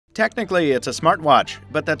Technically, it's a smartwatch,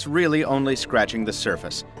 but that's really only scratching the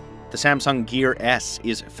surface. The Samsung Gear S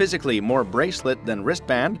is physically more bracelet than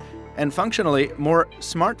wristband, and functionally more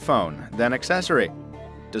smartphone than accessory.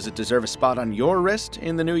 Does it deserve a spot on your wrist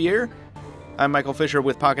in the new year? I'm Michael Fisher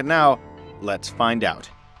with Pocketnow. Let's find out.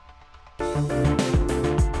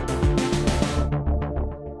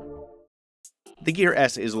 The Gear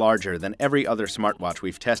S is larger than every other smartwatch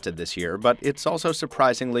we've tested this year, but it's also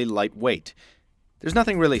surprisingly lightweight. There's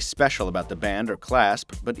nothing really special about the band or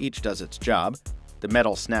clasp, but each does its job. The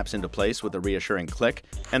metal snaps into place with a reassuring click,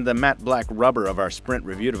 and the matte black rubber of our Sprint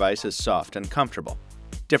review device is soft and comfortable.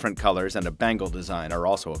 Different colors and a bangle design are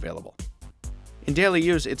also available. In daily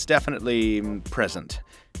use, it's definitely present.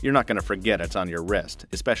 You're not going to forget it's on your wrist,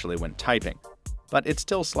 especially when typing. But it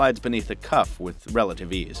still slides beneath the cuff with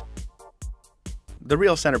relative ease. The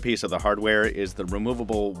real centerpiece of the hardware is the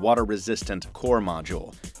removable, water-resistant core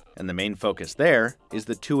module, and the main focus there is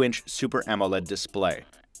the 2-inch Super AMOLED display.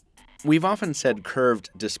 We've often said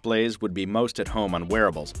curved displays would be most at home on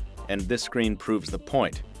wearables, and this screen proves the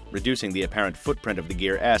point, reducing the apparent footprint of the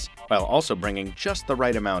Gear S while also bringing just the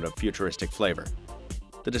right amount of futuristic flavor.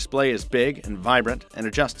 The display is big and vibrant and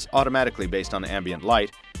adjusts automatically based on ambient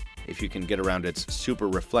light. If you can get around its super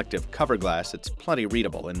reflective cover glass, it's plenty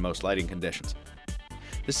readable in most lighting conditions.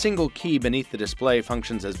 The single key beneath the display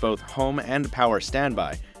functions as both home and power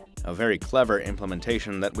standby, a very clever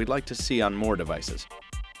implementation that we'd like to see on more devices.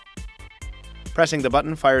 Pressing the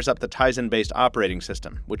button fires up the Tizen-based operating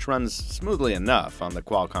system, which runs smoothly enough on the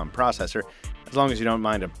Qualcomm processor, as long as you don't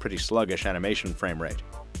mind a pretty sluggish animation frame rate.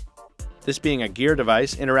 This being a Gear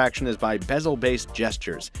device, interaction is by bezel-based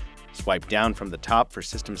gestures. Swipe down from the top for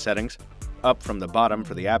system settings, up from the bottom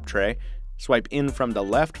for the app tray, swipe in from the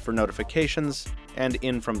left for notifications, and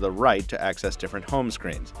in from the right to access different home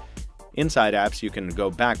screens. Inside apps, you can go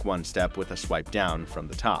back one step with a swipe down from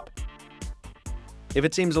the top. If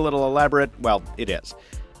it seems a little elaborate, well, it is.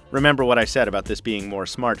 Remember what I said about this being more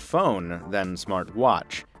smartphone than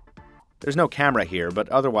smartwatch. There's no camera here, but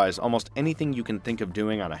otherwise, almost anything you can think of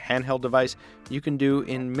doing on a handheld device, you can do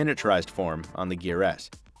in miniaturized form on the Gear S.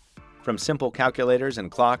 From simple calculators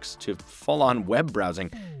and clocks to full-on web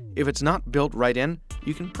browsing, if it's not built right in,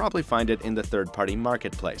 you can probably find it in the third-party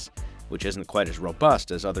marketplace, which isn't quite as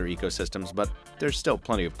robust as other ecosystems, but there's still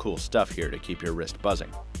plenty of cool stuff here to keep your wrist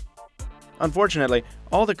buzzing. Unfortunately,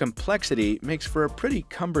 all the complexity makes for a pretty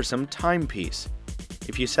cumbersome timepiece.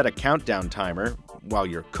 If you set a countdown timer, while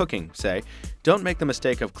you're cooking, say, don't make the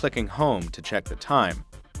mistake of clicking home to check the time.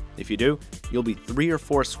 If you do, you'll be 3 or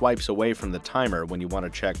 4 swipes away from the timer when you want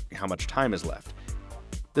to check how much time is left.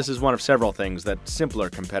 This is one of several things that simpler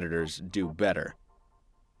competitors do better.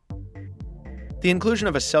 The inclusion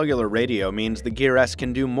of a cellular radio means the Gear S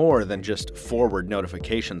can do more than just forward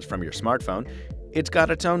notifications from your smartphone. It's got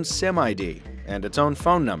its own SIM ID and its own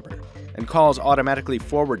phone number, and calls automatically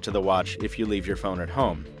forward to the watch if you leave your phone at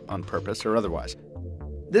home, on purpose or otherwise.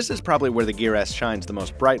 This is probably where the Gear S shines the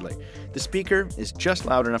most brightly. The speaker is just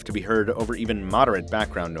loud enough to be heard over even moderate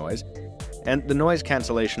background noise, and the noise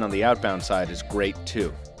cancellation on the outbound side is great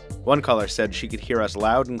too. One caller said she could hear us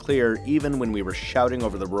loud and clear even when we were shouting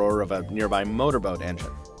over the roar of a nearby motorboat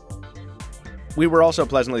engine. We were also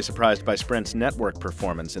pleasantly surprised by Sprint's network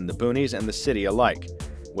performance in the boonies and the city alike.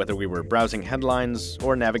 Whether we were browsing headlines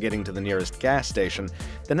or navigating to the nearest gas station,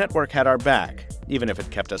 the network had our back, even if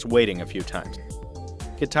it kept us waiting a few times.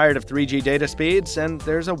 Get tired of 3G data speeds, and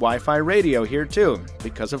there's a Wi-Fi radio here too,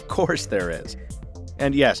 because of course there is.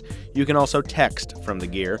 And yes, you can also text from the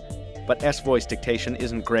Gear, but S-voice dictation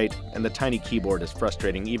isn't great, and the tiny keyboard is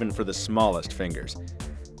frustrating even for the smallest fingers.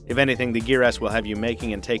 If anything, the Gear S will have you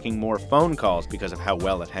making and taking more phone calls because of how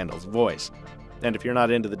well it handles voice. And if you're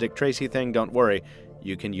not into the Dick Tracy thing, don't worry,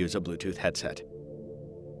 you can use a Bluetooth headset.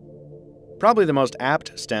 Probably the most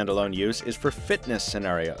apt standalone use is for fitness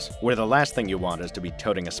scenarios, where the last thing you want is to be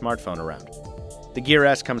toting a smartphone around. The Gear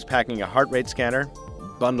S comes packing a heart rate scanner,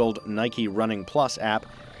 bundled Nike Running Plus app,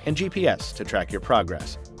 and GPS to track your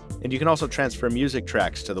progress. And you can also transfer music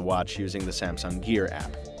tracks to the watch using the Samsung Gear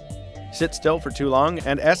app. Sit still for too long,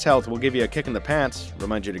 and S-Health will give you a kick in the pants,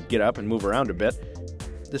 remind you to get up and move around a bit.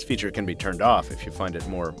 This feature can be turned off if you find it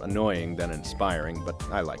more annoying than inspiring, but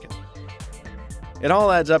I like it. It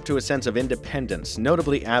all adds up to a sense of independence,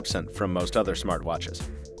 notably absent from most other smartwatches.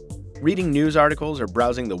 Reading news articles or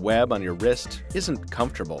browsing the web on your wrist isn't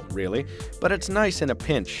comfortable, really, but it's nice in a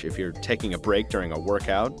pinch if you're taking a break during a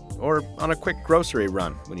workout or on a quick grocery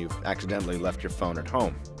run when you've accidentally left your phone at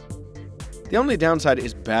home. The only downside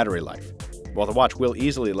is battery life. While the watch will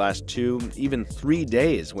easily last 2, even 3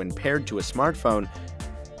 days when paired to a smartphone,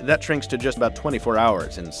 that shrinks to just about 24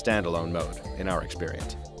 hours in standalone mode, in our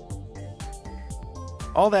experience.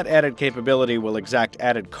 All that added capability will exact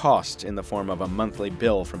added costs in the form of a monthly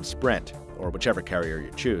bill from Sprint, or whichever carrier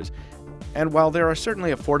you choose. And while there are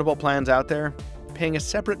certainly affordable plans out there, paying a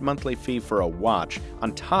separate monthly fee for a watch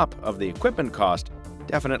on top of the equipment cost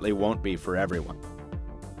definitely won't be for everyone.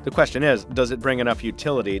 The question is, does it bring enough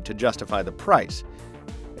utility to justify the price?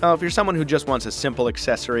 If you're someone who just wants a simple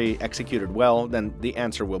accessory executed well, then the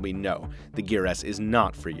answer will be no. The Gear S is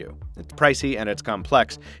not for you. It's pricey and it's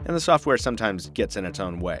complex, and the software sometimes gets in its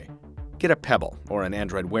own way. Get a Pebble or an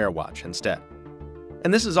Android Wear watch instead.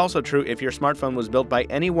 And this is also true if your smartphone was built by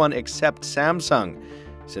anyone except Samsung,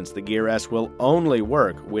 since the Gear S will only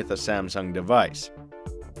work with a Samsung device.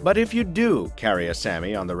 But if you do carry a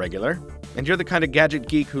Sammy on the regular, and you're the kind of gadget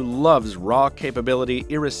geek who loves raw capability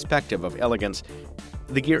irrespective of elegance,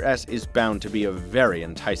 the Gear S is bound to be a very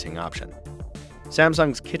enticing option.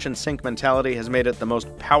 Samsung's kitchen sink mentality has made it the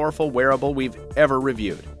most powerful wearable we've ever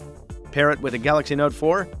reviewed. Pair it with a Galaxy Note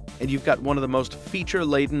 4, and you've got one of the most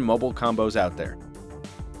feature-laden mobile combos out there.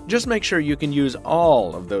 Just make sure you can use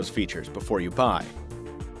all of those features before you buy.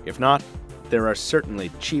 If not, there are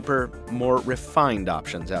certainly cheaper, more refined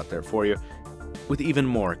options out there for you, with even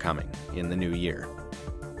more coming in the new year.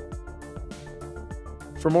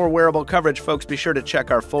 For more wearable coverage, folks, be sure to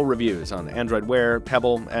check our full reviews on Android Wear,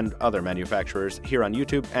 Pebble, and other manufacturers here on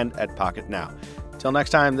YouTube and at Pocketnow. Till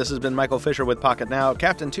next time, this has been Michael Fisher with Pocketnow,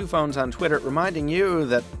 Captain Two Phones on Twitter, reminding you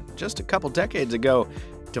that just a couple decades ago,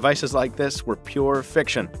 devices like this were pure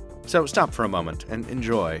fiction. So stop for a moment and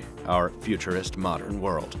enjoy our futurist modern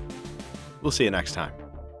world. We'll see you next time.